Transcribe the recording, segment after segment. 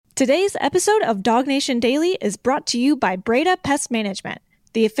Today's episode of Dog Nation Daily is brought to you by Breda Pest Management,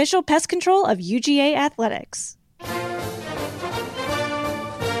 the official pest control of UGA Athletics.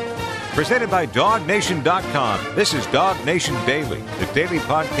 Presented by DogNation.com. This is Dog Nation Daily, the daily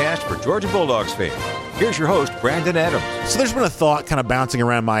podcast for Georgia Bulldogs fans. Here's your host, Brandon Adams. So there's been a thought kind of bouncing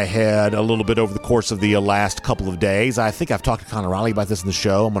around my head a little bit over the course of the last couple of days. I think I've talked to Connor Riley about this in the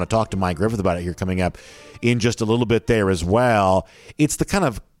show. I'm going to talk to Mike Griffith about it here coming up in just a little bit there as well. It's the kind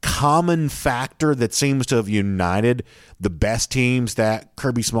of common factor that seems to have united the best teams that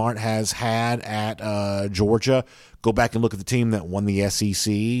Kirby Smart has had at Georgia. Go back and look at the team that won the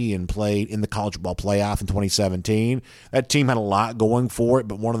SEC and played in the college football playoff in 2017. That team had a lot going for it,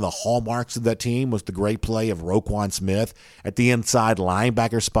 but one of the hallmarks of that team was the great play of Roquan Smith at the inside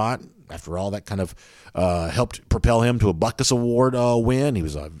linebacker spot. After all, that kind of helped propel him to a Butkus Award win. He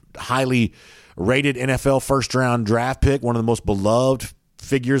was a highly rated NFL first-round draft pick, one of the most beloved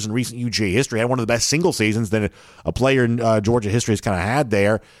figures in recent UGA history. Had one of the best single seasons that a player in Georgia history has kind of had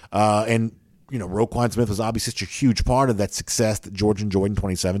there. And you know, Roquan Smith was obviously such a huge part of that success that Georgia enjoyed in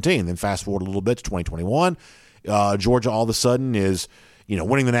 2017. Then fast forward a little bit to 2021, Georgia all of a sudden is, you know,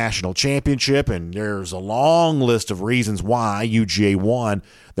 winning the national championship, and there's a long list of reasons why UGA won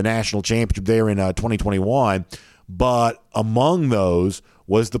the national championship there in 2021. But among those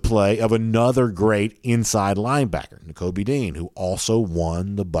was the play of another great inside linebacker, Nakobe Dean, who also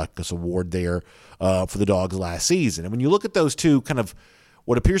won the Butkus Award there for the Dogs last season. And when you look at those two kind of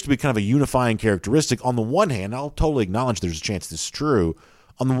what appears to be kind of a unifying characteristic, on the one hand, I'll totally acknowledge there's a chance this is true.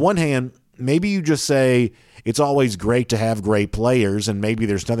 On the one hand, maybe you just say it's always great to have great players, and maybe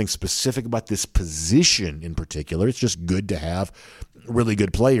there's nothing specific about this position in particular. It's just good to have really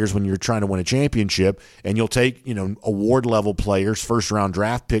good players when you're trying to win a championship, and you'll take, you know, award level players, first round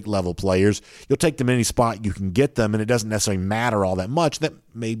draft pick level players. You'll take them any spot you can get them, and it doesn't necessarily matter all that much. That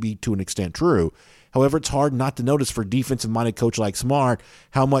may be to an extent true. However, it's hard not to notice for a defensive-minded coach like Smart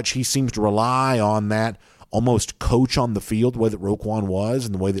how much he seems to rely on that almost coach on the field, the way that Roquan was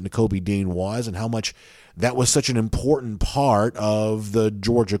and the way that Nakobe Dean was, and how much that was such an important part of the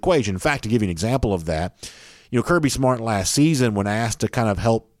Georgia equation. In fact, to give you an example of that, you know, Kirby Smart last season, when asked to kind of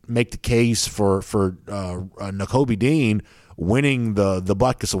help make the case for Nakobe Dean winning the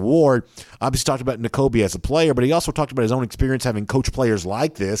Butkus Award, obviously talked about Nakobe as a player, but he also talked about his own experience having coached players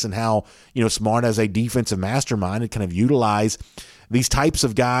like this and how, you know, Smart as a defensive mastermind had kind of utilized these types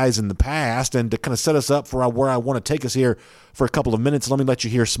of guys in the past. And to kind of set us up for where I want to take us here for a couple of minutes, let me let you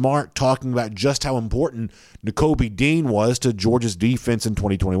hear Smart talking about just how important Nakobe Dean was to Georgia's defense in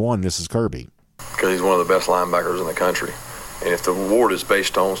 2021. This is Kirby. Because he's one of the best linebackers in the country. And if the award is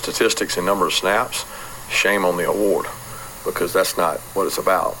based on statistics and number of snaps, shame on the award, because that's not what it's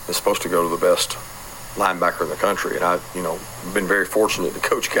about. It's supposed to go to the best linebacker in the country. And I've been very fortunate to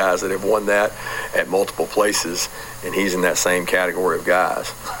coach guys that have won that at multiple places, and he's in that same category of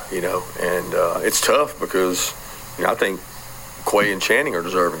guys, you know. And it's tough because, you know, I think Quay and Channing are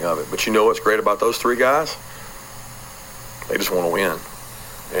deserving of it. But you know what's great about those three guys? They just want to win.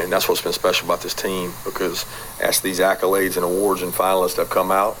 And that's what's been special about this team, because as these accolades and awards and finalists have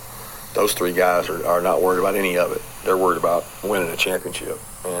come out, those three guys are not worried about any of it. They're worried about winning a championship.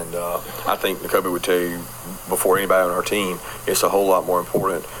 And I think Nakobe would tell you, before anybody on our team, it's a whole lot more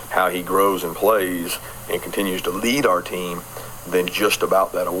important how he grows and plays and continues to lead our team than just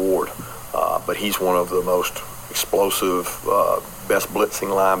about that award. But he's one of the most explosive, best blitzing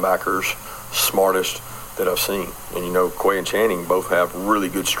linebackers, smartest that I've seen. And, you know, Quay and Channing both have really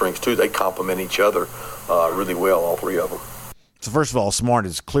good strengths, too. They complement each other really well, all three of them. So first of all, Smart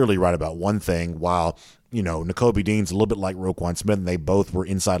is clearly right about one thing. While, you know, Nakobe Dean's a little bit like Roquan Smith, and they both were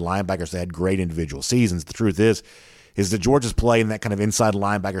inside linebackers. They had great individual seasons. The truth is that Georgia's play in that kind of inside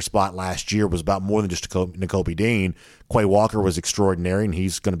linebacker spot last year was about more than just Nakobe Dean. Quay Walker was extraordinary, and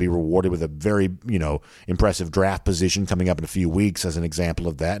he's going to be rewarded with a very, you know, impressive draft position coming up in a few weeks as an example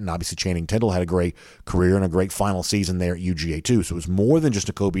of that. And obviously Channing Tindall had a great career and a great final season there at UGA too. So it was more than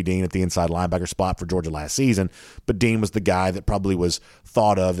just Nakobe Dean at the inside linebacker spot for Georgia last season, but Dean was the guy that probably was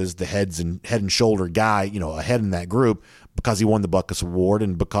thought of as the head and shoulder guy, you know, ahead in that group, because he won the Butkus Award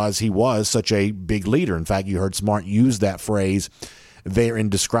and because he was such a big leader. In fact, you heard Smart use that phrase there in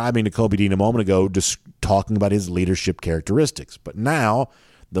describing Nakobe Dean a moment ago, just talking about his leadership characteristics. But now,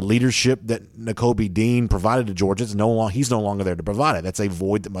 the leadership that Nakobe Dean provided to Georgia, he's no longer there to provide it. That's a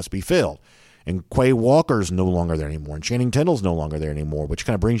void that must be filled. And Quay Walker's no longer there anymore, and Channing Tindall's no longer there anymore, which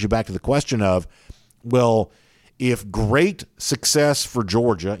kind of brings you back to the question of, well, if great success for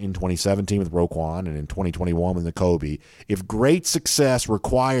Georgia in 2017 with Roquan and in 2021 with Nakobe, if great success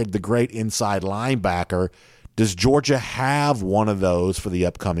required the great inside linebacker Does Georgia have one of those for the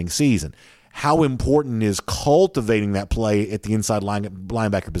upcoming season? How important is cultivating that play at the inside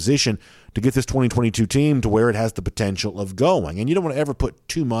linebacker position to get this 2022 team to where it has the potential of going? And you don't want to ever put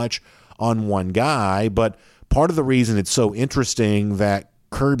too much on one guy, but part of the reason it's so interesting that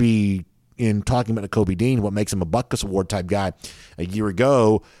Kirby, in talking about Nakobe Dean, what makes him a Butkus Award type guy a year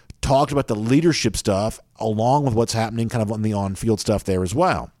ago, talked about the leadership stuff along with what's happening kind of on the on-field stuff there as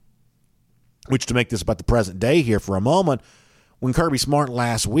well. Which, to make this about the present day here for a moment, when Kirby Smart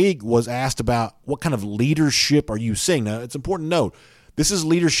last week was asked about what kind of leadership are you seeing. Now, it's important to note, this is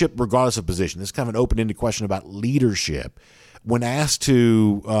leadership regardless of position. This is kind of an open-ended question about leadership. When asked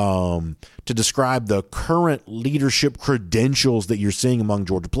to describe the current leadership credentials that you're seeing among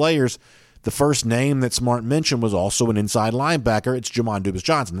Georgia players, the first name that Smart mentioned was also an inside linebacker. It's Jamon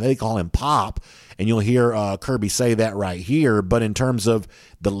Dumas-Johnson. They call him Pop, and you'll hear Kirby say that right here. But in terms of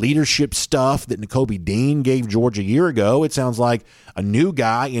the leadership stuff that Nakobe Dean gave Georgia a year ago, it sounds like a new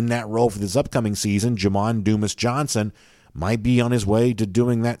guy in that role for this upcoming season, Jamon Dumas-Johnson, might be on his way to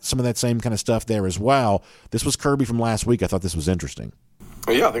doing that, some of that same kind of stuff there as well. This was Kirby from last week. I thought this was interesting.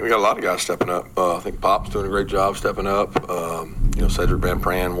 Well, yeah, I think we got a lot of guys stepping up. I think Pop's doing a great job stepping up. Cedric Van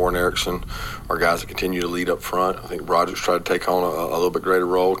Pran, Warren Erickson are guys that continue to lead up front. I think Broderick's tried to take on a little bit greater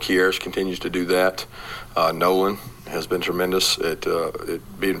role. Kieris continues to do that. Nolan has been tremendous at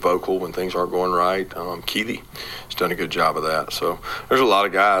being vocal when things aren't going right. Keeley has done a good job of that. So there's a lot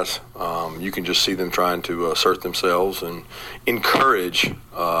of guys. You can just see them trying to assert themselves and encourage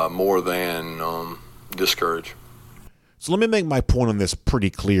more than discourage. So let me make my point on this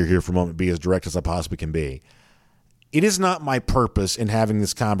pretty clear here for a moment, be as direct as I possibly can be. It is not my purpose in having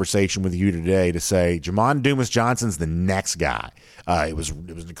this conversation with you today to say Jamon Dumas-Johnson's the next guy. It was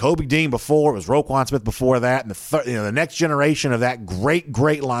Nakobe Dean before, it was Roquan Smith before that, and the next generation of that great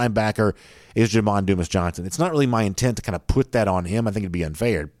linebacker is Jamon Dumas-Johnson. It's not really my intent to kind of put that on him. I think it'd be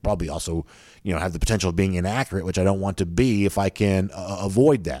unfair. It'd probably also have the potential of being inaccurate, which I don't want to be if I can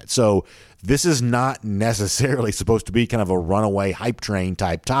avoid that. So this is not necessarily supposed to be kind of a runaway hype train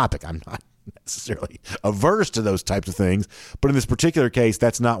type topic. I'm not necessarily averse to those types of things, but in this particular case,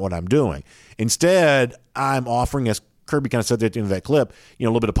 that's not what I'm doing. Instead, I'm offering, as Kirby kind of said there at the end of that clip, a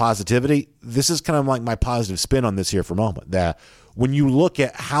little bit of positivity. This is kind of like my positive spin on this here for a moment, that when you look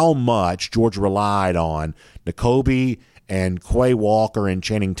at how much Georgia relied on Nakobe and Quay Walker and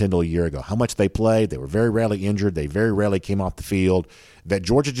Channing Tindall a year ago, how much they played, they were very rarely injured, they very rarely came off the field, that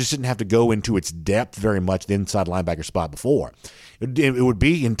Georgia just didn't have to go into its depth very much the inside linebacker spot before. It would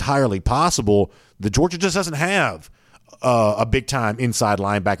be entirely possible that Georgia just doesn't have a big-time inside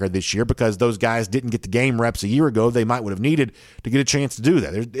linebacker this year because those guys didn't get the game reps a year ago they might would have needed to get a chance to do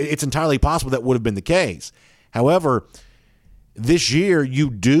that. It's entirely possible that would have been the case. However, this year you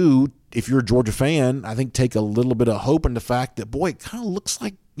do, if you're a Georgia fan, I think take a little bit of hope in the fact that, boy, it kind of looks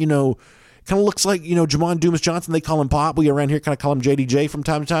like, Jamon Dumas-Johnson, they call him Pop. We around here kind of call him JDJ from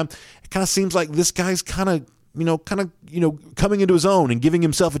time to time. It kind of seems like this guy's kind of coming into his own and giving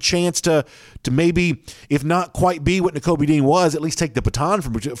himself a chance to maybe, if not quite be what Nakobe Dean was, at least take the baton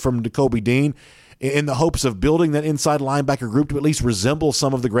from Nakobe Dean in the hopes of building that inside linebacker group to at least resemble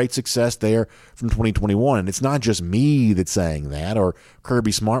some of the great success there from 2021. And it's not just me that's saying that, or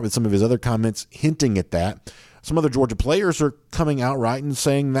Kirby Smart with some of his other comments hinting at that. Some other Georgia players are coming out right and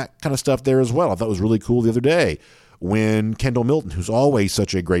saying that kind of stuff there as well. I thought it was really cool the other day when Kendall Milton, who's always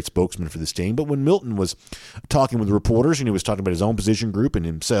such a great spokesman for this team, but when Milton was talking with reporters and he was talking about his own position group and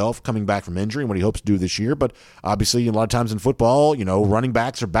himself coming back from injury and what he hopes to do this year. But obviously, a lot of times in football, running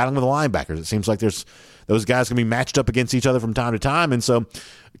backs are battling with the linebackers. It seems like there's those guys going to be matched up against each other from time to time. And so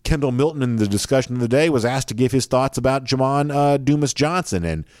Kendall Milton in the discussion of the day was asked to give his thoughts about Jamon Dumas-Johnson.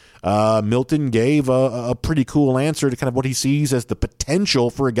 And Milton gave a pretty cool answer to kind of what he sees as the potential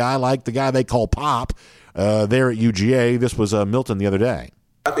for a guy like the guy they call Pop there at UGA. This was Milton the other day.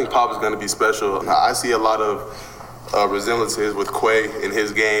 I think Pop is going to be special. I see a lot of resemblances with Quay in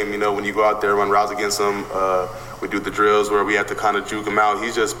his game. When you go out there, run routes against him, we do the drills where we have to kind of juke him out.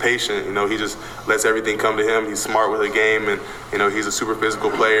 He's just patient. He just lets everything come to him. He's smart with the game, and he's a super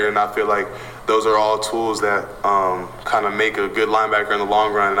physical player. And I feel like those are all tools that kind of make a good linebacker in the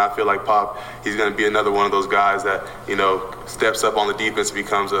long run. And I feel like Pop, he's going to be another one of those guys that steps up on the defense,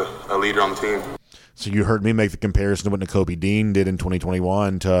 becomes a leader on the team. So you heard me make the comparison to what Nakobe Dean did in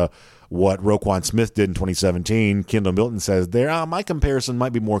 2021 to what Roquan Smith did in 2017. Kendall Milton says there, my comparison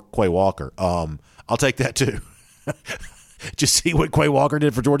might be more Quay Walker. I'll take that too. Did you see what Quay Walker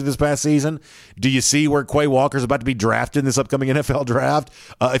did for Georgia this past season? Do you see where Quay Walker's about to be drafted in this upcoming NFL draft?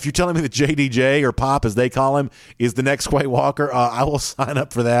 If you're telling me that JDJ, or Pop as they call him, is the next Quay Walker, I will sign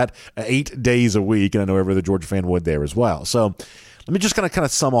up for that 8 days a week, and I know every other Georgia fan would there as well. So let me just kind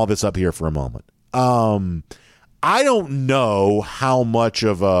of sum all this up here for a moment. I don't know how much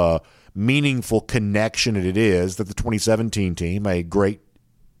of a meaningful connection it is that the 2017 team, a great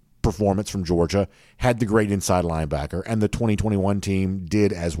performance from Georgia, had the great inside linebacker, and the 2021 team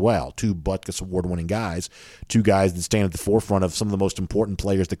did as well. 2 Butkus Award-winning guys, 2 guys that stand at the forefront of some of the most important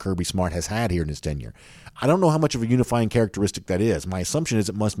players that Kirby Smart has had here in his tenure. I don't know how much of a unifying characteristic that is. My assumption is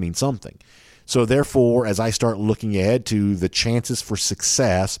it must mean something. So therefore, as I start looking ahead to the chances for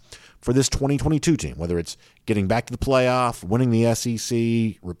success for this 2022 team, whether it's getting back to the playoff, winning the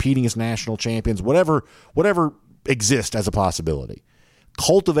SEC, repeating as national champions, whatever exists as a possibility,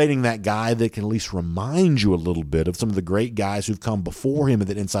 cultivating that guy that can at least remind you a little bit of some of the great guys who've come before him at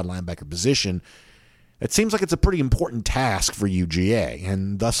that inside linebacker position, it seems like it's a pretty important task for UGA.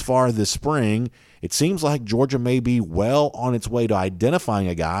 And thus far this spring, it seems like Georgia may be well on its way to identifying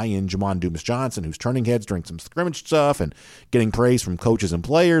a guy in Jamon Dumas-Johnson who's turning heads during some scrimmage stuff and getting praise from coaches and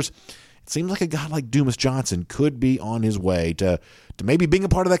players. It seems like a guy like Dumas-Johnson could be on his way to maybe being a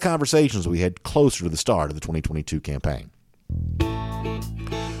part of that conversation as we head closer to the start of the 2022 campaign.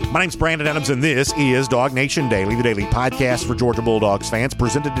 My name's Brandon Adams, and this is Dog Nation Daily, the daily podcast for Georgia Bulldogs fans,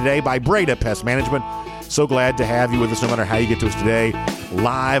 presented today by Breda Pest Management. So glad to have you with us no matter how you get to us today.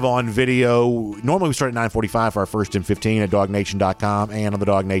 Live on video. Normally we start at 9:45 for our first and 15 at DogNation.com and on the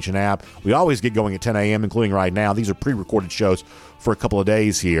Dog Nation app. We always get going at 10 a.m., including right now. These are pre-recorded shows for a couple of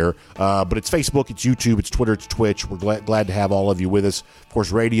days here. But it's Facebook, it's YouTube, it's Twitter, it's Twitch. We're glad to have all of you with us. Of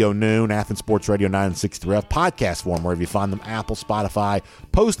course, Radio Noon, Athens Sports Radio 963F, podcast form, wherever you find them, Apple, Spotify,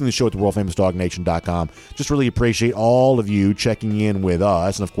 posting the show at the world-famous DogNation.com. Just really appreciate all of you checking in with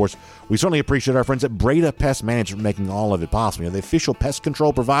us. And, of course, we certainly appreciate our friends at Breda Pest Management making all of it possible. You know, the official pest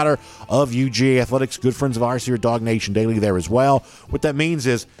control provider of UGA Athletics, good friends of ours here at Dog Nation Daily there as well. What that means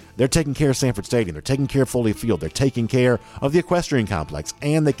is they're taking care of Sanford Stadium. They're taking care of Foley Field. They're taking care of the equestrian complex,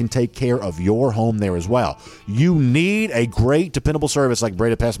 and they can take care of your home there as well. You need a great, dependable service like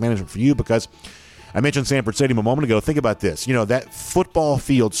Breda Pest Management for you, because I mentioned Sanford Stadium a moment ago. Think about this. You know, that football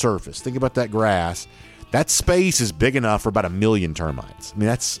field surface. Think about that grass. That space is big enough for about 1 million termites. I mean,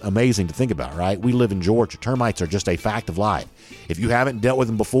 that's amazing to think about, right? We live in Georgia. Termites are just a fact of life. If you haven't dealt with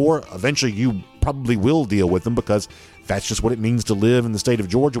them before, eventually you probably will deal with them, because that's just what it means to live in the state of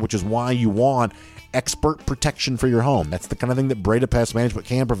Georgia, which is why you want expert protection for your home. That's the kind of thing that Breda Pest Management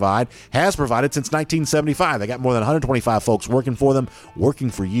can provide, has provided since 1975. They got more than 125 folks working for them, working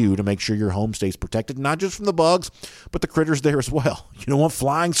for you to make sure your home stays protected, not just from the bugs, but the critters there as well. You don't want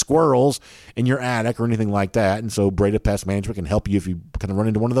flying squirrels in your attic or anything like that, and so Breda Pest Management can help you if you kind of run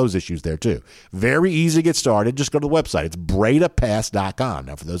into one of those issues there too. Very easy to get started. Just go to the website. It's bredapest.com.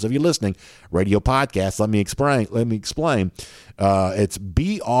 Now, for those of you listening, radio podcast, let me explain. It's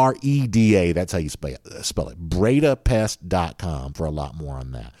BREDA. That's how you spell it. Bredapest.com for a lot more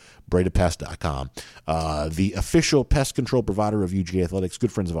on that. Bredapest.com. The official pest control provider of UGA Athletics.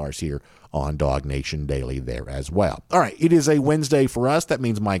 Good friends of ours here on Dog Nation Daily there as well. All right, it is a Wednesday for us. That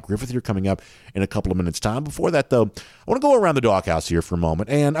means Mike Griffith here coming up in a couple of minutes' time. Before that, though, I want to go around the doghouse here for a moment.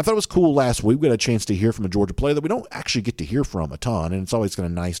 And I thought it was cool last week. We got a chance to hear from a Georgia player that we don't actually get to hear from a ton. And it's always kind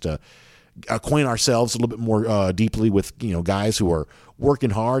of nice to acquaint ourselves a little bit more deeply with, you know, guys who are working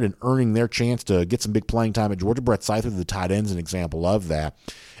hard and earning their chance to get some big playing time at Georgia. Brett Seither, the tight end, is an example of that.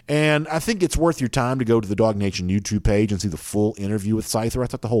 And I think it's worth your time to go to the Dog Nation YouTube page and see the full interview with Seither. I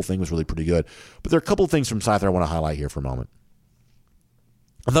thought the whole thing was really pretty good. But there are a couple of things from Seither I want to highlight here for a moment.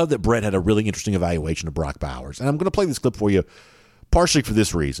 I thought that Brett had a really interesting evaluation of Brock Bowers. And I'm going to play this clip for you partially for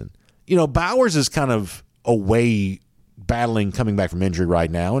this reason. You know, Bowers is kind of away battling, coming back from injury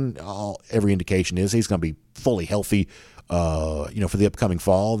right now, and every indication is he's going to be fully healthy, for the upcoming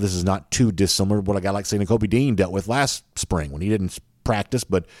fall. This is not too dissimilar to what a guy like, say, Nakobe Dean dealt with last spring when he didn't practice,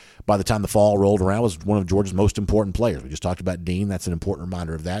 but by the time the fall rolled around was one of Georgia's most important players. We just talked about Dean. That's an important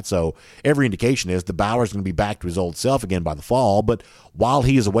reminder of that. So every indication is the Bowers going to be back to his old self again by the fall, but while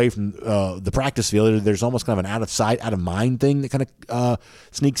he is away from the practice field, there's almost kind of an out of sight, out of mind thing that kind of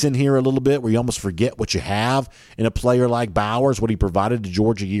sneaks in here a little bit, where you almost forget what you have in a player like Bowers, what he provided to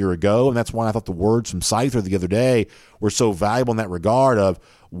Georgia a year ago. And that's why I thought the words from Seither the other day were so valuable in that regard of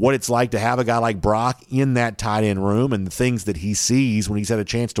what it's like to have a guy like Brock in that tight end room and the things that he sees when he's had a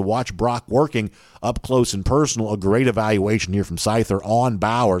chance to watch Brock working up close and personal. A great evaluation here from Seither on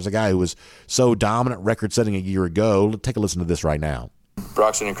Bowers, a guy who was so dominant, record-setting a year ago. Let's take a listen to this right now.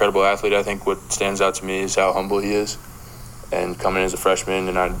 Brock's an incredible athlete. I think what stands out to me is how humble he is. and coming as a freshman,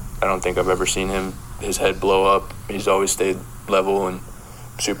 and I don't think I've ever seen his head blow up. He's always stayed level and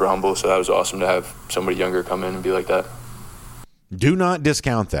super humble, so that was awesome to have somebody younger come in and be like that. Do not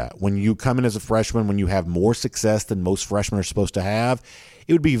discount that. When you come in as a freshman, when you have more success than most freshmen are supposed to have,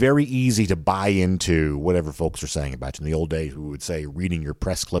 it would be very easy to buy into whatever folks are saying about you. In the old days, we would say reading your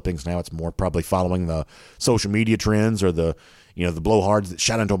press clippings. Now it's more probably following the social media trends or the blowhards that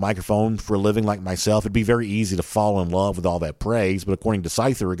shout into a microphone for a living like myself. It'd be very easy to fall in love with all that praise. But according to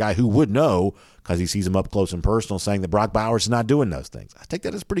Scyther, a guy who would know because he sees him up close and personal, saying that Brock Bowers is not doing those things. I take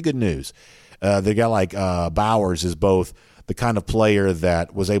that as pretty good news. The guy like Bowers is both the kind of player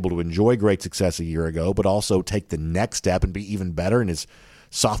that was able to enjoy great success a year ago, but also take the next step and be even better in his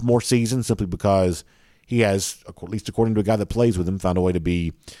sophomore season simply because he has, at least according to a guy that plays with him, found a way to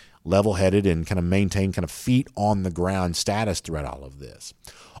be level-headed and kind of maintain kind of feet-on-the-ground status throughout all of this.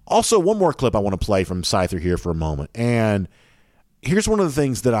 Also, one more clip I want to play from Scyther here for a moment. And here's one of the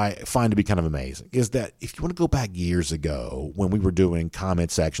things that I find to be kind of amazing, is that if you want to go back years ago when we were doing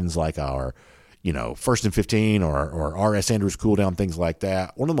comment sections like our, 1st and 15 or R.S. Andrews cool down, things like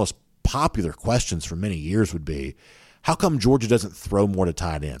that, one of the most popular questions for many years would be, how come Georgia doesn't throw more to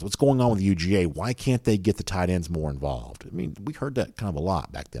tight ends? What's going on with UGA? Why can't they get the tight ends more involved? I mean, we heard that kind of a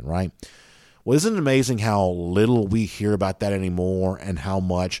lot back then, right? Well, isn't it amazing how little we hear about that anymore and how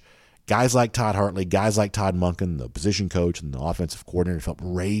much guys like Todd Hartley, guys like Todd Monken, the position coach and the offensive coordinator, helped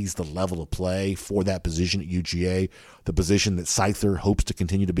raise the level of play for that position at UGA, the position that Scyther hopes to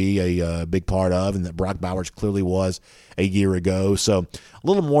continue to be a big part of and that Brock Bowers clearly was a year ago. So a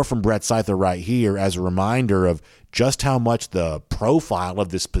little more from Brett Scyther right here as a reminder of just how much the profile of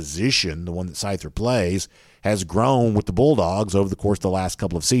this position, the one that Scyther plays, has grown with the Bulldogs over the course of the last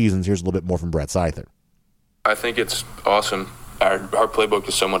couple of seasons. Here's a little bit more from Brett Scyther. I think it's awesome. Our playbook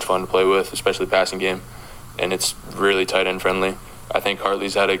is so much fun to play with, especially passing game, and it's really tight end friendly. I think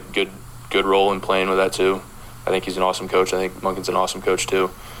Hartley's had a good role in playing with that too. I think he's an awesome coach. I think Monken's an awesome coach too,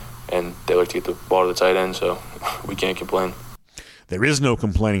 and they like to get the ball to the tight end, so we can't complain. There is no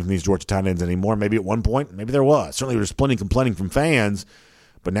complaining from these Georgia tight ends anymore. Maybe at one point, maybe there was. Certainly there's plenty complaining from fans.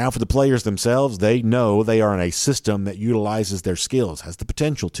 But now for the players themselves, they know they are in a system that utilizes their skills, has the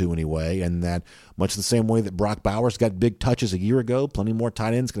potential to anyway, and that much the same way that Brock Bowers got big touches a year ago, plenty more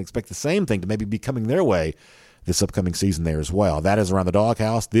tight ends can expect the same thing to maybe be coming their way this upcoming season there as well. That is Around the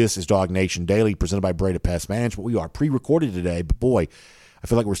Doghouse. This is Dog Nation Daily, presented by Breda Pest Management. We are pre-recorded today, but boy, I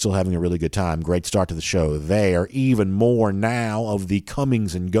feel like we're still having a really good time. Great start to the show there. Even more now of the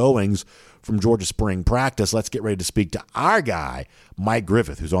comings and goings from Georgia spring practice. Let's get ready to speak to our guy, Mike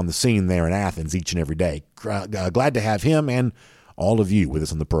Griffith, who's on the scene there in Athens each and every day. Glad to have him and all of you with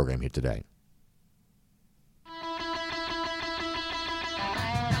us on the program here today.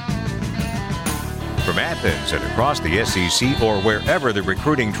 From Athens and across the SEC or wherever the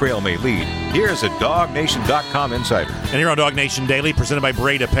recruiting trail may lead, here's a DogNation.com insider. And here on Dog Nation Daily, presented by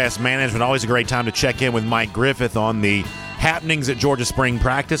Breda Pest Management, always a great time to check in with Mike Griffith on the happenings at Georgia spring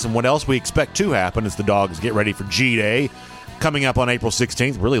practice and what else we expect to happen as the Dogs get ready for G-Day coming up on April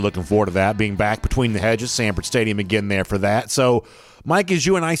 16th. Really looking forward to that, being back between the hedges, Sanford Stadium again there for that. So, Mike, as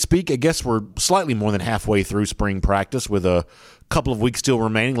you and I speak, I guess we're slightly more than halfway through spring practice with a couple of weeks still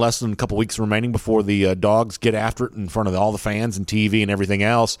remaining, less than a couple of weeks remaining before the Dogs get after it in front of all the fans and TV and everything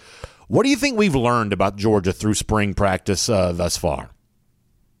else. What do you think we've learned about Georgia through spring practice thus far?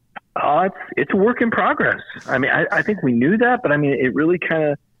 It's a work in progress. I mean, I think we knew that, but I mean, it really kind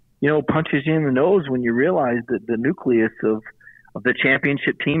of, punches you in the nose when you realize that the nucleus of the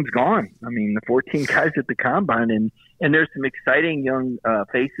championship team's gone. I mean, the 14 guys at the combine, and there's some exciting young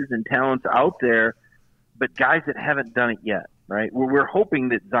faces and talents out there, but guys that haven't done it yet, right? We're hoping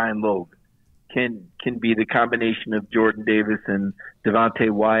that Zion Logue can be the combination of Jordan Davis and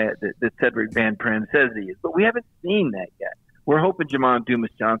Devontae Wyatt that Cedric Van Pran says he is, but we haven't seen that yet. We're hoping Jamon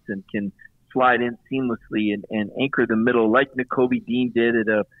Dumas-Johnson can slide in seamlessly and anchor the middle like Nakobe Dean did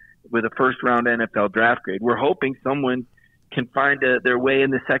with a first-round NFL draft grade. We're hoping someone can find their way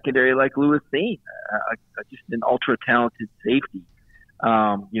in the secondary like Lewis Thien, just an ultra-talented safety.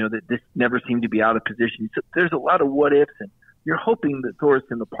 That this never seemed to be out of position. So there's a lot of what-ifs, and you're hoping that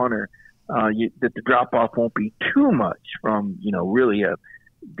Thorson, the punter, that the drop-off won't be too much from, really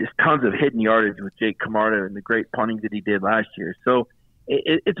just tons of hidden yardage with Jake Camarda and the great punting that he did last year. So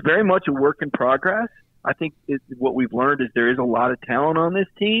it's very much a work in progress. I think what we've learned is there is a lot of talent on this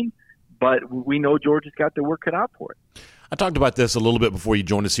team, but we know Georgia's got to work it out for it. I talked about this a little bit before you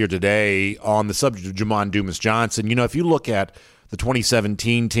joined us here today on the subject of Jamon Dumas-Johnson. If you look at the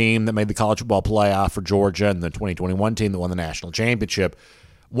 2017 team that made the college football playoff for Georgia and the 2021 team that won the national championship,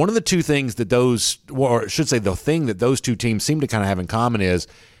 One of the two things that or I should say the thing that those two teams seem to kind of have in common is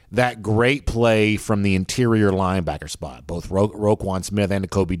that great play from the interior linebacker spot. Both Roquan Smith and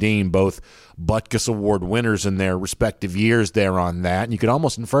Kobe Dean, both Butkus Award winners in their respective years there on that. And you could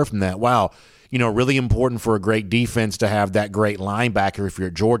almost infer from that, wow, really important for a great defense to have that great linebacker. If you're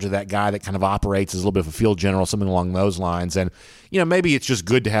at Georgia, that guy that kind of operates as a little bit of a field general, something along those lines. And, maybe it's just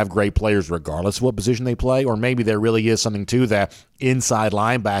good to have great players regardless of what position they play, or maybe there really is something to that inside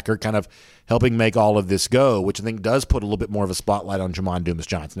linebacker kind of helping make all of this go, which I think does put a little bit more of a spotlight on Jamon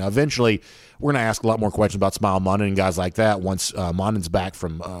Dumas-Johnson. Now, eventually, we're going to ask a lot more questions about Smile Mondon and guys like that once Mondon's back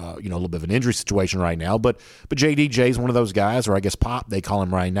from, a little bit of an injury situation right now. But JDJ is one of those guys, or I guess Pop, they call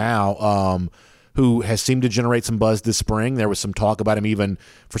him right now, who has seemed to generate some buzz this spring. There was some talk about him even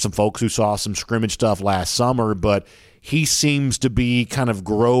for some folks who saw some scrimmage stuff last summer, but he seems to be kind of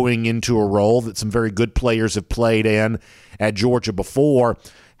growing into a role that some very good players have played in at Georgia before.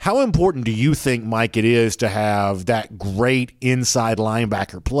 How important do you think, Mike, it is to have that great inside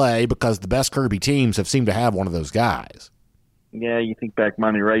linebacker play? Because the best Kirby teams have seemed to have one of those guys. Yeah, you think back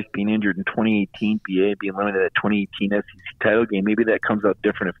Monty Rice being injured in 2018, BA being limited at that 2018 SEC title game. Maybe that comes out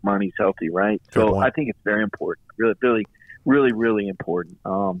different if Monty's healthy, right? So I think it's very important, really important.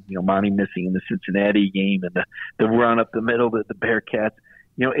 Monty missing in the Cincinnati game and the run up the middle, the Bearcats.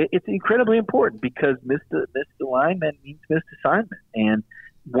 It's incredibly important because missed alignment means missed assignment. And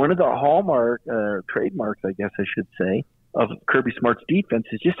one of the hallmark trademarks, I guess I should say, of Kirby Smart's defense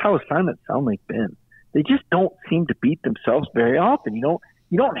is just how assignments sound like been. They just don't seem to beat themselves very often. You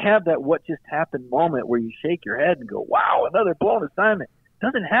don't have that what just happened moment where you shake your head and go, wow, another blown assignment. It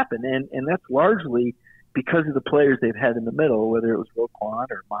doesn't happen, and that's largely because of the players they've had in the middle, whether it was Roquan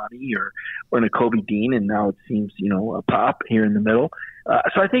or Monty or Nakobe Dean, and now it seems, a Pop here in the middle.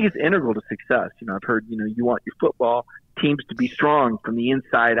 So I think it's integral to success. I've heard, you want your football teams to be strong from the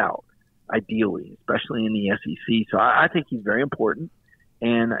inside out, ideally, especially in the SEC. So I think he's very important.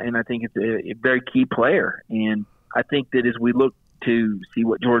 And I think it's a very key player. And I think that as we look to see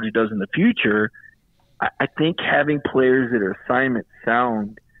what Georgia does in the future, I think having players that are assignment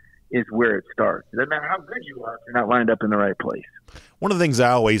sound is where it starts. It doesn't matter how good you are if you're not lined up in the right place. One of the things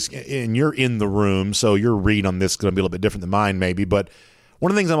I always, and you're in the room, so your read on this is going to be a little bit different than mine maybe, but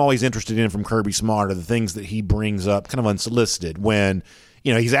one of the things I'm always interested in from Kirby Smart are the things that he brings up kind of unsolicited. When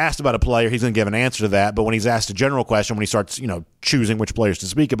he's asked about a player, he's going to give an answer to that. But when he's asked a general question, when he starts, choosing which players to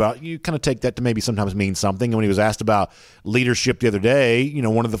speak about, you kind of take that to maybe sometimes mean something. And when he was asked about leadership the other day,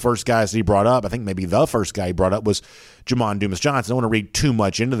 one of the first guys that he brought up, I think maybe the first guy he brought up was Jamon Dumas-Johnson. I don't want to read too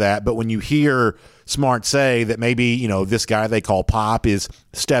much into that. But when you hear Smart say that maybe, this guy they call Pop is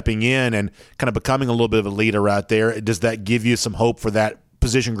stepping in and kind of becoming a little bit of a leader out there, does that give you some hope for that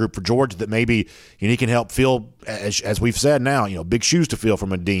position group for Georgia that maybe he can help fill, as we've said now, big shoes to fill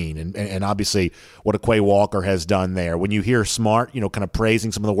from a Dean and obviously what a Quay Walker has done there. When you hear Smart, kind of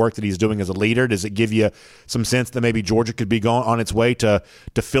praising some of the work that he's doing as a leader, does it give you some sense that maybe Georgia could be going on its way to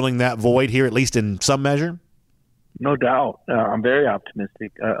filling that void here, at least in some measure? No doubt. I'm very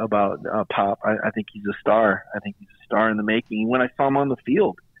optimistic about Pop. I think he's a star. I think he's a star in the making. When I saw him on the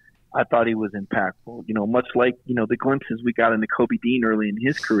field, I thought he was impactful, much like, the glimpses we got into Kobe Dean early in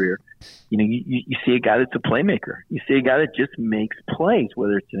his career. You see a guy that's a playmaker. You see a guy that just makes plays,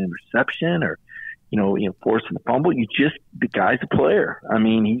 whether it's an interception or, forcing a fumble. The guy's a player. I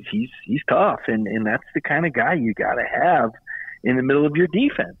mean, he's tough. And that's the kind of guy you got to have in the middle of your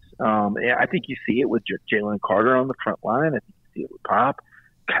defense. I think you see it with Jalen Carter on the front line. I think you see it with Pop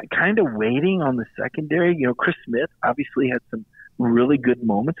kind of waiting on the secondary. Chris Smith obviously had some really good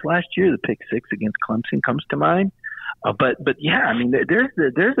moments last year. The pick 6 against Clemson comes to mind. But yeah, I mean, there's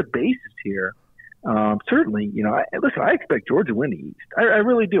a basis here. Certainly, listen, I expect Georgia to win the East. I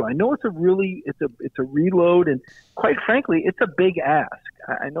really do. I know it's a reload, and quite frankly, it's a big ask.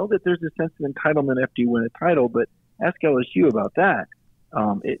 I know that there's a sense of entitlement after you win a title, but ask LSU about that.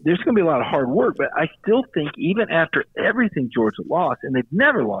 There's going to be a lot of hard work, but I still think even after everything Georgia lost, and they've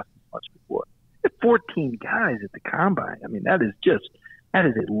never lost this much before, 14 guys at the combine. I mean, that is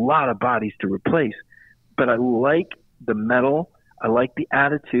a lot of bodies to replace. But I like the mettle. I like the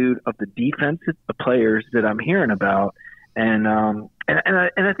attitude of the defensive players that I'm hearing about, and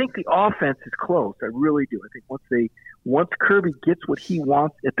I think the offense is close. I really do. I think once Kirby gets what he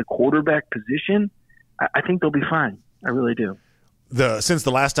wants at the quarterback position, I think they'll be fine. I really do. Since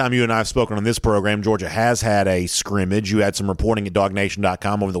the last time you and I have spoken on this program, Georgia has had a scrimmage. You had some reporting at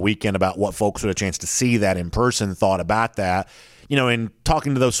DogNation.com over the weekend about what folks who had a chance to see that in person thought about that. In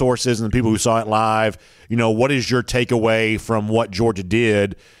talking to those sources and the people who saw it live, what is your takeaway from what Georgia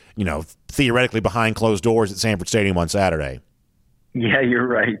did, theoretically behind closed doors at Sanford Stadium on Saturday? Yeah, you're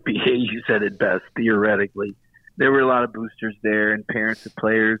right. BA, you said it best. Theoretically, there were a lot of boosters there and parents of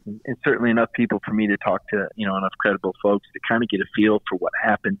players, and certainly enough people for me to talk to, enough credible folks to kind of get a feel for what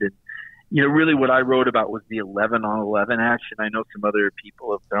happened. And, really what I wrote about was the 11-on-11 action. I know some other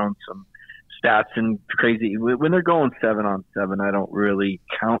people have thrown some stats and crazy. When they're going 7-on-7, I don't really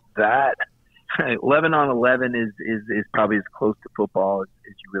count that. 11-on-11 is probably as close to football as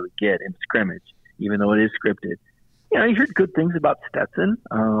you really get in scrimmage, even though it is scripted. You heard good things about Stetson.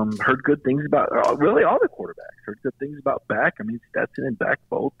 Heard good things about really all the quarterbacks. Heard good things about Beck. I mean, Stetson and Beck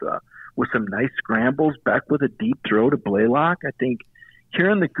both with some nice scrambles. Beck with a deep throw to Blaylock. I think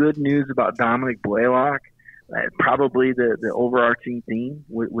hearing the good news about Dominic Blaylock, probably the overarching theme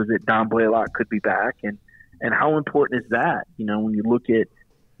was that Dom Blaylock could be back, and how important is that? When you look at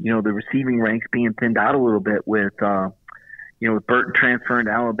the receiving ranks being thinned out a little bit with with Burton transferring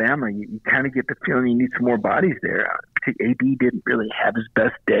to Alabama, you kind of get the feeling you need some more bodies there. AB didn't really have his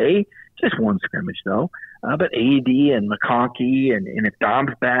best day, just one scrimmage though. But AD and McConkey, and if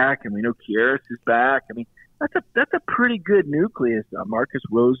Dom's back, and we know Kieris is back, I mean, that's a pretty good nucleus. Marcus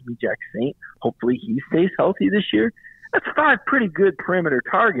Roseby, Jack Saint, hopefully he stays healthy this year. That's 5 pretty good perimeter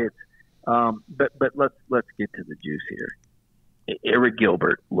targets. But let's get to the juice here. Eric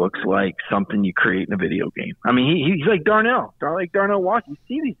Gilbert looks like something you create in a video game. I mean, he's like Darnell Washington.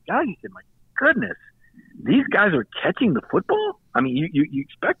 You see these guys, you say, my goodness, these guys are catching the football? I mean, you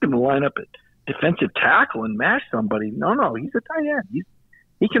expect him to line up at defensive tackle and mash somebody. No, he's a tight end.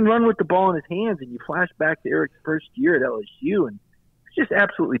 He can run with the ball in his hands, and you flash back to Eric's first year at LSU, and it's just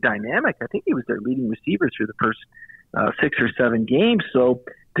absolutely dynamic. I think he was their leading receiver through the first 6 or 7 games. So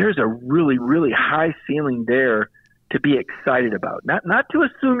there's a really, really high ceiling there to be excited about. Not to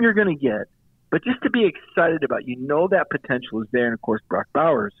assume you're going to get, but just to be excited about. That potential is there, and of course Brock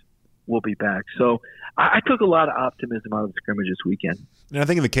Bowers will be back. So I took a lot of optimism out of the scrimmage this weekend. And I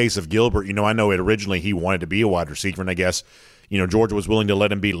think in the case of Gilbert, I know originally he wanted to be a wide receiver, and I guess Georgia was willing to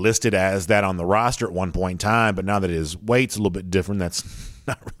let him be listed as that on the roster at one point in time, but now that his weight's a little bit different, that's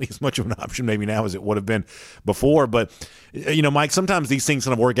not really as much of an option maybe now as it would have been before. But, Mike, sometimes these things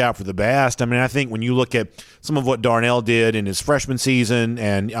kind of work out for the best. I mean, I think when you look at some of what Darnell did in his freshman season,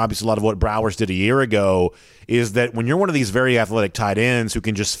 and obviously a lot of what Browers did a year ago, is that when you're one of these very athletic tight ends who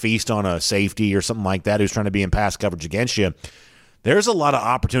can just feast on a safety or something like that who's trying to be in pass coverage against you, there's a lot of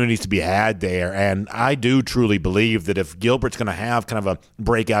opportunities to be had there, and I do truly believe that if Gilbert's going to have kind of a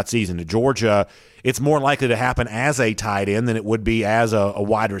breakout season at Georgia, it's more likely to happen as a tight end than it would be as a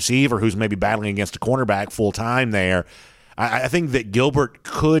wide receiver who's maybe battling against a cornerback full-time there. I think that Gilbert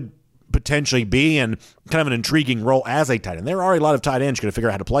could potentially be in kind of an intriguing role as a tight end. There are a lot of tight ends. You're going to figure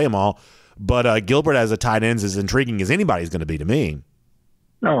out how to play them all, but Gilbert as a tight end is as intriguing as anybody's going to be to me.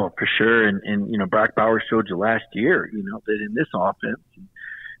 No, for sure. And Brock Bowers showed you last year, that in this offense,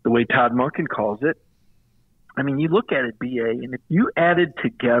 the way Todd Monken calls it, I mean, you look at it, BA, and if you added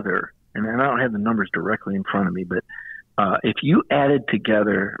together, and I don't have the numbers directly in front of me, but if you added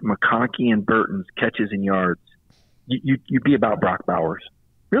together McConkey and Burton's catches and yards, you'd be about Brock Bowers.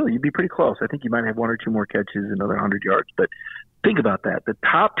 Really, you'd be pretty close. I think you might have 1 or 2 more catches, another 100 yards. But think about that. The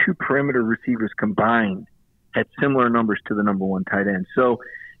top 2 perimeter receivers combined had similar numbers to the number 1 tight end. So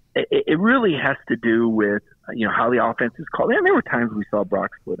it really has to do with, how the offense is called. And there were times we saw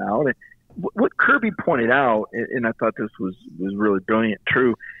Brock split out. And what Kirby pointed out, and I thought this was really brilliant,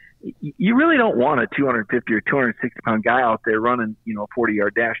 true, you really don't want a 250 or 260-pound guy out there running, a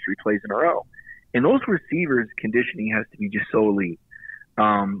 40-yard dash 3 plays in a row. And those receivers' conditioning has to be just so elite.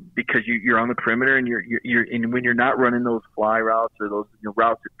 Because you're on the perimeter, and and when you're not running those fly routes or those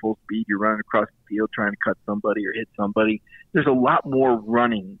routes at full speed, you're running across the field trying to cut somebody or hit somebody. There's a lot more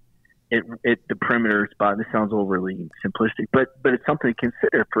running at the perimeter spot. This sounds overly simplistic, but it's something to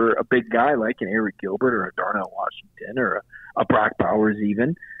consider for a big guy like an Eric Gilbert or a Darnell Washington or a Brock Bowers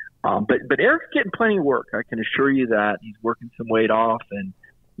even. But Eric's getting plenty of work. I can assure you that he's working some weight off, and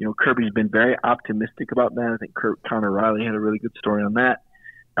Kirby's been very optimistic about that. I think Connor Riley had a really good story on that.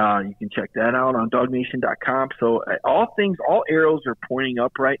 You can check that out on DogNation.com. So all arrows are pointing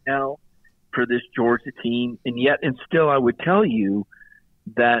up right now for this Georgia team. And still, I would tell you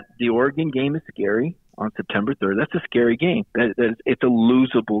that the Oregon game is scary on September 3rd. That's a scary game. It's a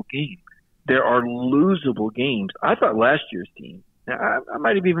losable game. There are losable games. I thought last year's team, I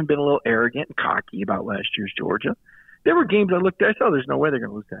might have even been a little arrogant and cocky about last year's Georgia. There were games I looked at, I saw there's no way they're going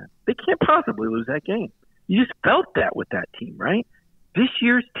to lose that. They can't possibly lose that game. You just felt that with that team, right? This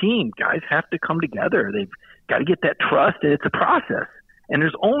year's team, guys have to come together. They've got to get that trust, and it's a process. And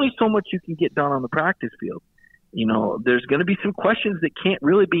there's only so much you can get done on the practice field. there's going to be some questions that can't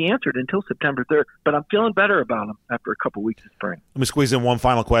really be answered until September 3rd, but I'm feeling better about them after a couple weeks of spring. Let me squeeze in one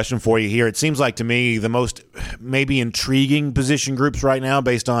final question for you here. It seems like to me the most maybe intriguing position groups right now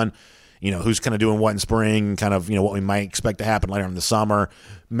based on, who's kind of doing what in spring, kind of, what we might expect to happen later in the summer,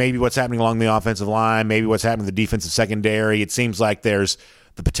 maybe what's happening along the offensive line, maybe what's happening in the defensive secondary. It seems like there's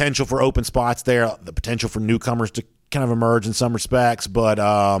the potential for open spots there, the potential for newcomers to kind of emerge in some respects, but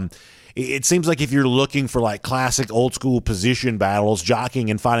it seems like if you're looking for like classic old school position battles, jockeying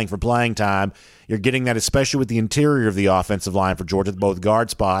and fighting for playing time, you're getting that especially with the interior of the offensive line for Georgia, both guard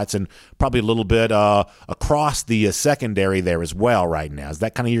spots and probably a little bit across the secondary there as well right now. Is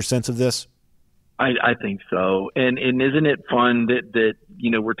that kind of your sense of this? I think so. And isn't it fun that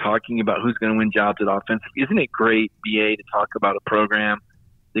we're talking about who's going to win jobs at offense? Isn't it great, BA, to talk about a program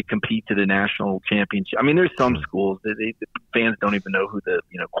that competes at a national championship? I mean, there's some schools that the fans don't even know who the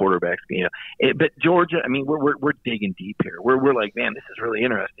quarterbacks be. But Georgia, I mean, we're digging deep here. We're like, man, this is really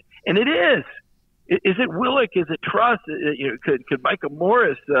interesting, and it is. Is it Willick? Is it Truss? Could Micah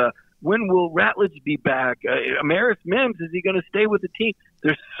Morris? When will Ratledge be back? Amaris Mims, is he going to stay with the team?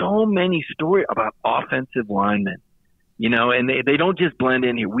 There's so many stories about offensive linemen, and they don't just blend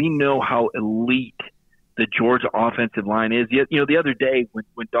in here. We know how elite the Georgia offensive line is. The other day when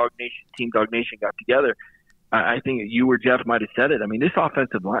Team Dog Nation got together, I think you or Jeff might have said it. I mean, this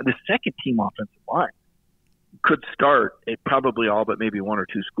offensive line, the second team offensive line, could start at probably all but maybe one or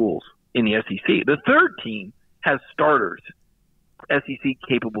two schools in the SEC. The third team has starters,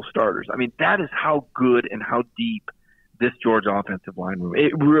 SEC-capable starters. I mean, that is how good and how deep this Georgia offensive line room.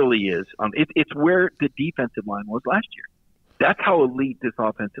 It really is. It's where the defensive line was last year. That's how elite this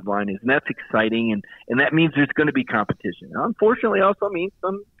offensive line is, and that's exciting, and that means there's going to be competition. Now, unfortunately, also means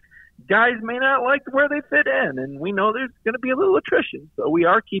some guys may not like where they fit in, and we know there's going to be a little attrition, so we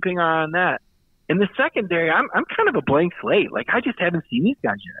are keeping an eye on that. In the secondary, I'm kind of a blank slate. Like, I just haven't seen these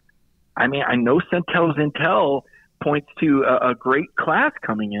guys yet. I mean, I know Centel's intel points to a great class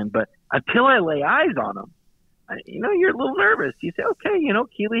coming in, but until I lay eyes on them, you're a little nervous. You say, okay,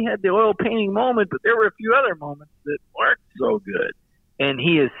 Keeley had the oil painting moment, but there were a few other moments that weren't so good. And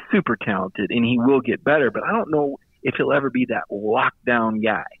he is super talented, and he will get better, but I don't know if he'll ever be that lockdown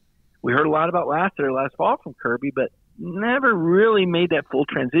guy. We heard a lot about last fall from Kirby, but never really made that full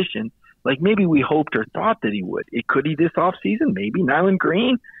transition like maybe we hoped or thought that he would. Could he this offseason? Maybe. Nyland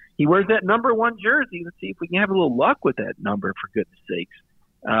Green, he wears that number 1 jersey. Let's see if we can have a little luck with that number, for goodness sakes.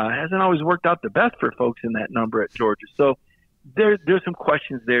 Hasn't always worked out the best for folks in that number at Georgia. So there's some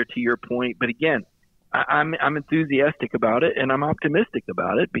questions there to your point. But again, I'm enthusiastic about it, and I'm optimistic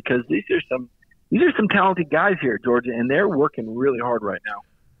about it because these are some talented guys here at Georgia, and they're working really hard right now.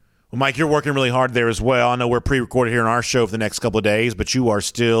 Well, Mike, you're working really hard there as well. I know we're pre-recorded here on our show for the next couple of days, but you are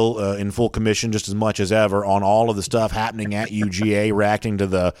still in full commission just as much as ever on all of the stuff happening at UGA, reacting to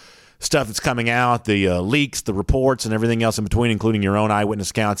the stuff that's coming out, the leaks, the reports, and everything else in between, including your own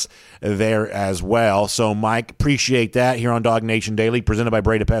eyewitness accounts there as well. So, Mike, appreciate that here on Dog Nation Daily, presented by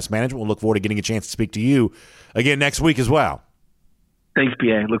Breda Pest Management. We'll look forward to getting a chance to speak to you again next week as well. Thanks,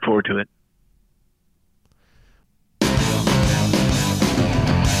 PA. Look forward to it.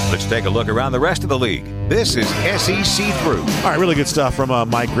 Let's take a look around the rest of the league. This is SEC Through. All right, really good stuff from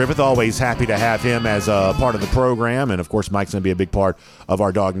Mike Griffith. Always happy to have him as a part of the program. And, of course, Mike's going to be a big part of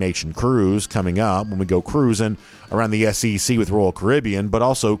our Dog Nation cruise coming up when we go cruising around the SEC with Royal Caribbean, but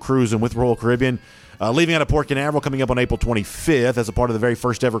also cruising with Royal Caribbean, leaving out of Port Canaveral coming up on April 25th as a part of the very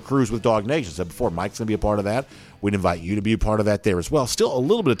first ever cruise with Dog Nation. Said before, Mike's going to be a part of that. We'd invite you to be a part of that there as well. Still a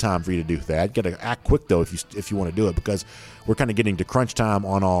little bit of time for you to do that. Got to act quick, though, if you want to do it, because we're kind of getting to crunch time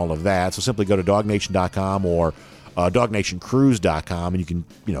on all of that. So simply go to dognation.com or dognationcruise.com, and you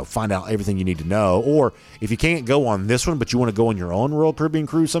can find out everything you need to know. Or if you can't go on this one, but you want to go on your own Royal Caribbean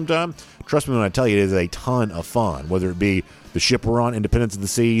cruise sometime, trust me when I tell you, it is a ton of fun, whether it be the ship we're on, Independence of the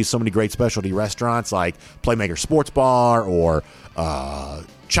Seas, so many great specialty restaurants like Playmaker Sports Bar or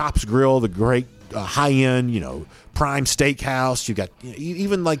Chops Grill, the great high-end, prime steakhouse. You got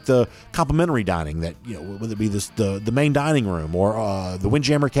even like the complimentary dining that, whether it be the main dining room or the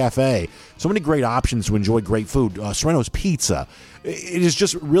Windjammer Cafe. So many great options to enjoy great food. Sereno's Pizza. It is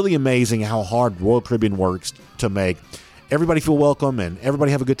just really amazing how hard Royal Caribbean works to make everybody feel welcome and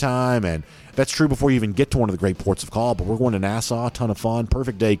everybody have a good time. And that's true before you even get to one of the great ports of call. But we're going to Nassau, a ton of fun.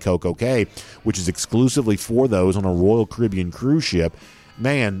 Perfect Day CocoCay, which is exclusively for those on a Royal Caribbean cruise ship.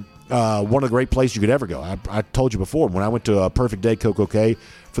 Man, one of the great places you could ever go. I told you before, when I went to Perfect Day CocoCay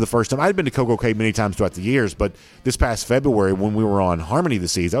for the first time, I'd been to CocoCay many times throughout the years, but this past February when we were on Harmony of the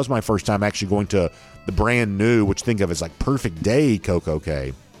Seas, that was my first time actually going to the brand new, which think of as like Perfect Day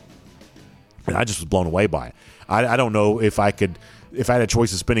CocoCay. And I just was blown away by it. I don't know if I had a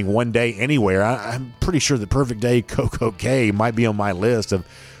choice of spending one day anywhere, I'm pretty sure the Perfect Day Coco Cay might be on my list of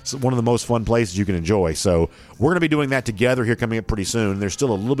one of the most fun places you can enjoy. So we're going to be doing that together here coming up pretty soon. There's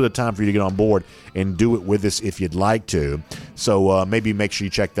still a little bit of time for you to get on board and do it with us if you'd like to. So maybe make sure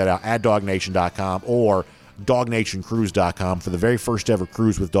you check that out at DogNation.com or DogNationCruise.com for the very first ever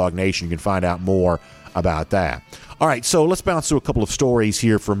cruise with Dog Nation. You can find out more about that. All right, so let's bounce through a couple of stories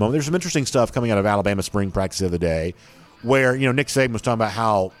here for a moment. There's some interesting stuff coming out of Alabama spring practice the other day where, Nick Saban was talking about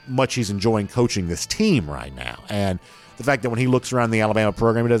how much he's enjoying coaching this team right now. And the fact that when he looks around the Alabama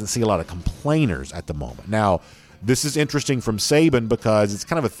program, he doesn't see a lot of complainers at the moment. Now, this is interesting from Saban because it's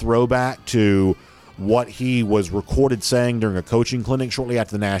kind of a throwback to what he was recorded saying during a coaching clinic shortly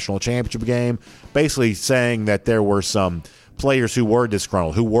after the national championship game, basically saying that there were some players who were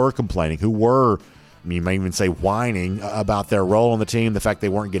disgruntled, who were complaining, who were, you may even say, whining about their role on the team, the fact they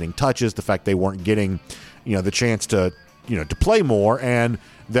weren't getting touches, the fact they weren't getting, the chance to play more, and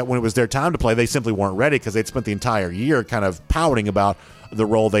that when it was their time to play, they simply weren't ready because they'd spent the entire year kind of pouting about the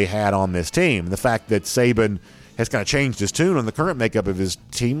role they had on this team. The fact that Saban has kind of changed his tune on the current makeup of his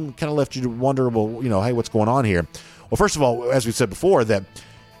team kind of left you to wonder, well, hey, what's going on here? Well, first of all, as we said before, that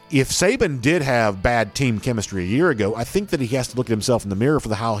if Saban did have bad team chemistry a year ago, I think that he has to look at himself in the mirror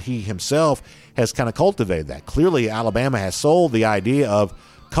for how he himself has kind of cultivated that. Clearly, Alabama has sold the idea of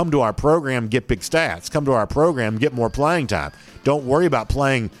come to our program, get big stats. Come to our program, get more playing time. Don't worry about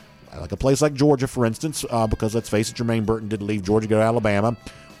playing like a place like Georgia, for instance, because let's face it, Jermaine Burton did leave Georgia to go to Alabama,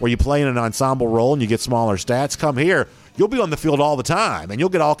 where you play in an ensemble role and you get smaller stats. Come here, you'll be on the field all the time, and you'll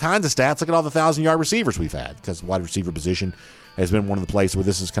get all kinds of stats. Look at all the 1,000-yard receivers we've had, because the wide receiver position has been one of the places where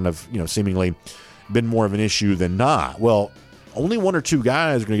this has kind of, seemingly been more of an issue than not. Well, only one or two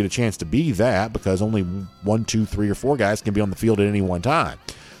guys are going to get a chance to be that because only 1, 2, 3, or 4 guys can be on the field at any one time.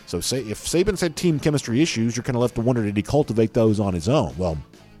 So say if Saban's had team chemistry issues, you're kind of left to wonder, did he cultivate those on his own? Well,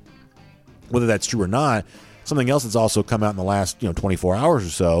 whether that's true or not, something else that's also come out in the last 24 hours or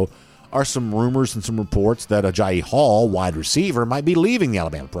so are some rumors and some reports that Ajayi Hall, wide receiver, might be leaving the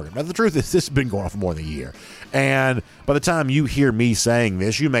Alabama program. Now, the truth is this has been going on for more than a year. And by the time you hear me saying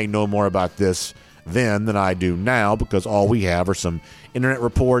this, you may know more about this then than I do now because all we have are some internet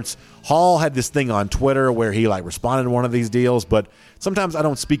reports. Hall had this thing on Twitter where he responded to one of these deals, but sometimes I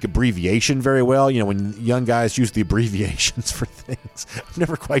don't speak abbreviation very well. When young guys use the abbreviations for things, I'm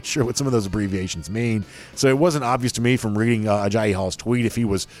never quite sure what some of those abbreviations mean. So it wasn't obvious to me from reading Ajayi Hall's tweet if he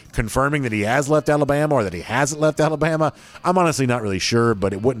was confirming that he has left Alabama or that he hasn't left Alabama. I'm honestly not really sure,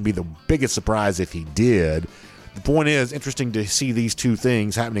 but it wouldn't be the biggest surprise if he did. The point is, interesting to see these two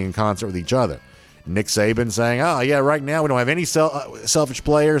things happening in concert with each other. Nick Saban saying, oh, yeah, right now we don't have any selfish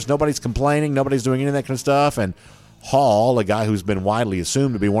players. Nobody's complaining. Nobody's doing any of that kind of stuff. And Hall, a guy who's been widely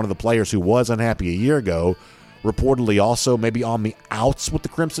assumed to be one of the players who was unhappy a year ago, reportedly also maybe on the outs with the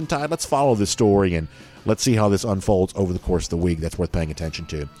Crimson Tide. Let's follow this story and let's see how this unfolds over the course of the week. That's worth paying attention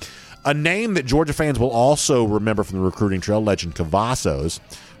to. A name that Georgia fans will also remember from the recruiting trail, Legend Cavazos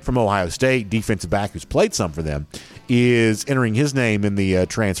from Ohio State, defensive back who's played some for them, is entering his name in the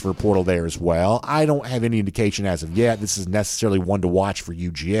transfer portal there as well. I don't have any indication as of yet. This is necessarily one to watch for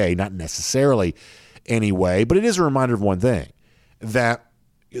UGA, not necessarily anyway, but it is a reminder of one thing, that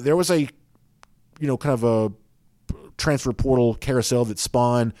there was a, kind of a transfer portal carousel that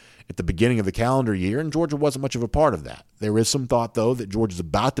spawned at the beginning of the calendar year, and Georgia wasn't much of a part of that. There is some thought, though, that Georgia's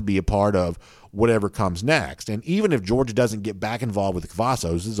about to be a part of whatever comes next. And even if Georgia doesn't get back involved with the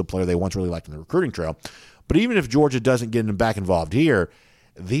Cavazos, this is a player they once really liked in the recruiting trail, but even if Georgia doesn't get him back involved here,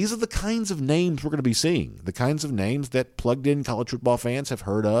 these are the kinds of names we're going to be seeing, the kinds of names that plugged-in college football fans have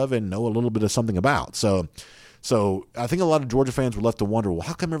heard of and know a little bit of something about. So I think a lot of Georgia fans were left to wonder, well,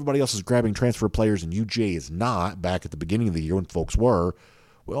 how come everybody else is grabbing transfer players and UGA is not back at the beginning of the year when folks were?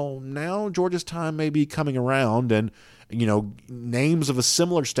 Well, now Georgia's time may be coming around, and names of a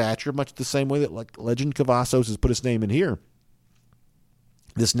similar stature, much the same way that Legend Cavazos has put his name in here.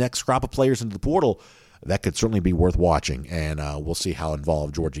 This next crop of players into the portal, that could certainly be worth watching, and we'll see how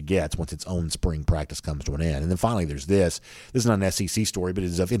involved Georgia gets once its own spring practice comes to an end. And then finally, there's this. This is not an SEC story, but it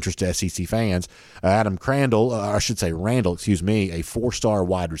is of interest to SEC fans. Adam Randall, a 4-star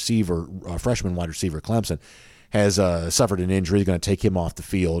wide receiver, freshman wide receiver at Clemson, has suffered an injury. He's going to take him off the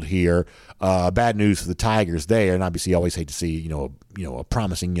field here. Bad news for the Tigers there, and obviously you always hate to see a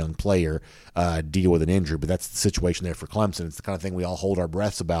promising young player deal with an injury, but that's the situation there for Clemson. It's the kind of thing we all hold our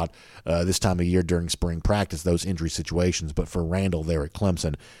breaths about this time of year during spring practice, those injury situations. But for Randall there at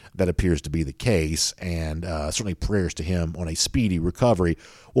Clemson, that appears to be the case, and certainly prayers to him on a speedy recovery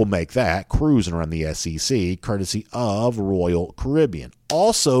will make that cruising around the SEC, courtesy of Royal Caribbean.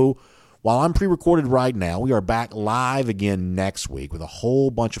 Also, while I'm pre-recorded right now, we are back live again next week with a whole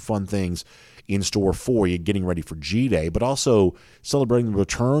bunch of fun things in store for you, getting ready for G-Day, but also celebrating the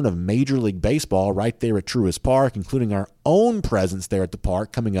return of Major League Baseball right there at Truist Park, including our own presence there at the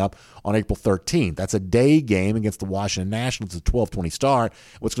park coming up on April 13th. That's a day game against the Washington Nationals. It's a 12:20 start.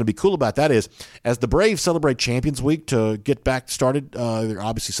 What's going to be cool about that is, as the Braves celebrate Champions Week to get back started, they're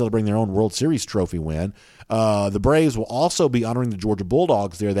obviously celebrating their own World Series trophy win. The Braves will also be honoring the Georgia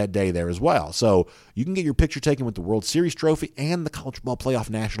Bulldogs there that day there as well. So you can get your picture taken with the World Series trophy and the College Football Playoff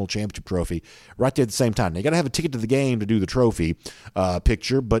National Championship trophy right there at the same time. Now, you got to have a ticket to the game to do the trophy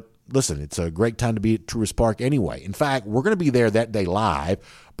picture, but listen, it's a great time to be at Truist Park anyway. In fact, we're going to be there that day live,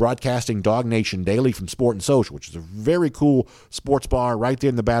 broadcasting Dog Nation Daily from Sport and Social, which is a very cool sports bar right there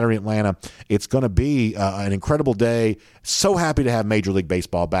in the Battery, Atlanta. It's going to be an incredible day. So happy to have Major League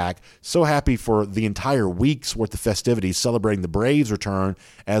Baseball back. So happy for the entire week's worth of festivities celebrating the Braves' return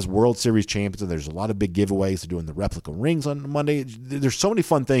as World Series champions. And there's a lot of big giveaways. They're doing the replica rings on Monday. There's so many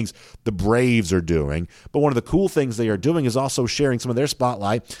fun things the Braves are doing. But one of the cool things they are doing is also sharing some of their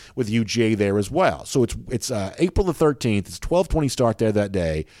spotlight with UGA there as well. So it's April the 13th. It's 12:20 start there that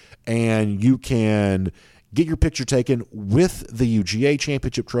day. And you can get your picture taken with the UGA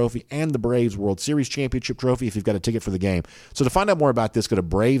Championship Trophy and the Braves World Series Championship Trophy if you've got a ticket for the game. So to find out more about this, go to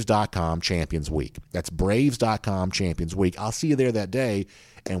Braves.com Champions Week. That's Braves.com Champions Week. I'll see you there that day,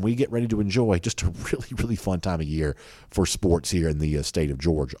 and we get ready to enjoy just a really, really fun time of year for sports here in the state of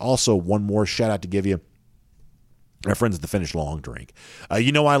Georgia. Also, one more shout-out to give you. Our friends at the Finnish Long Drink.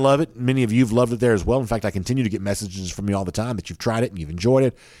 You know I love it. Many of you have loved it there as well. In fact, I continue to get messages from you all the time that you've tried it and you've enjoyed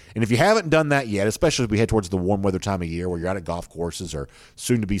it. And if you haven't done that yet, especially as we head towards the warm weather time of year where you're out at golf courses or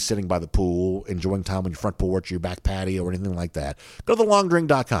soon to be sitting by the pool, enjoying time on your front porch or your back patio or anything like that, go to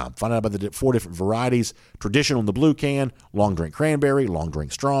thelongdrink.com. Find out about the 4 different varieties: traditional in the blue can, long drink cranberry, long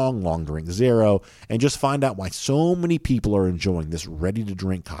drink strong, long drink zero, and just find out why so many people are enjoying this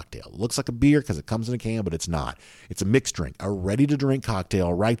ready-to-drink cocktail. It looks like a beer because it comes in a can, but it's not. It's a mixed drink, a ready-to-drink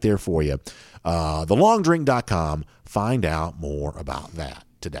cocktail right there for you. Thelongdrink.com. Find out more about that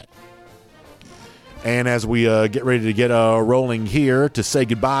today. And as we get ready to get rolling here to say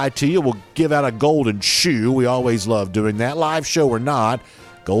goodbye to you, we'll give out a golden shoe. We always love doing that, live show or not.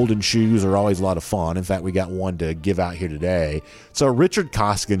 Golden shoes are always a lot of fun. In fact, we got one to give out here today. So Richard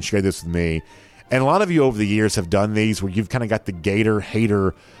Koskinen shared this with me. And a lot of you over the years have done these where you've kind of got the Gator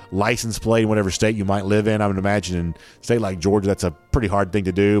Hater license plate in whatever state you might live in. I would imagine in a state like Georgia, that's a pretty hard thing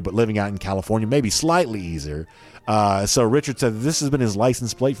to do, but living out in California, maybe slightly easier. So Richard said this has been his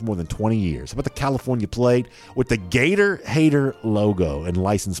license plate for more than 20 years. How about the California plate with the Gator Hater logo and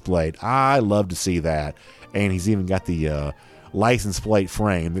license plate? I love to see that. And he's even got the license plate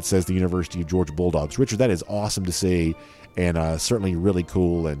frame that says the University of Georgia Bulldogs. Richard, that is awesome to see. And certainly really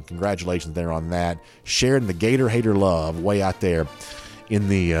cool, and congratulations there on that. Sharing the Gator Hater love way out there in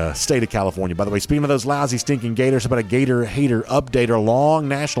the state of California. By the way, speaking of those lousy, stinking Gators, about a Gator Hater update, our long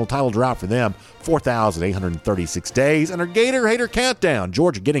national title drought for them, 4,836 days, and our Gator Hater countdown.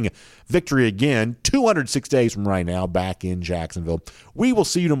 Georgia getting a victory again, 206 days from right now, back in Jacksonville. We will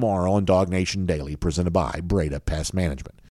see you tomorrow on Dog Nation Daily, presented by Breda Pest Management.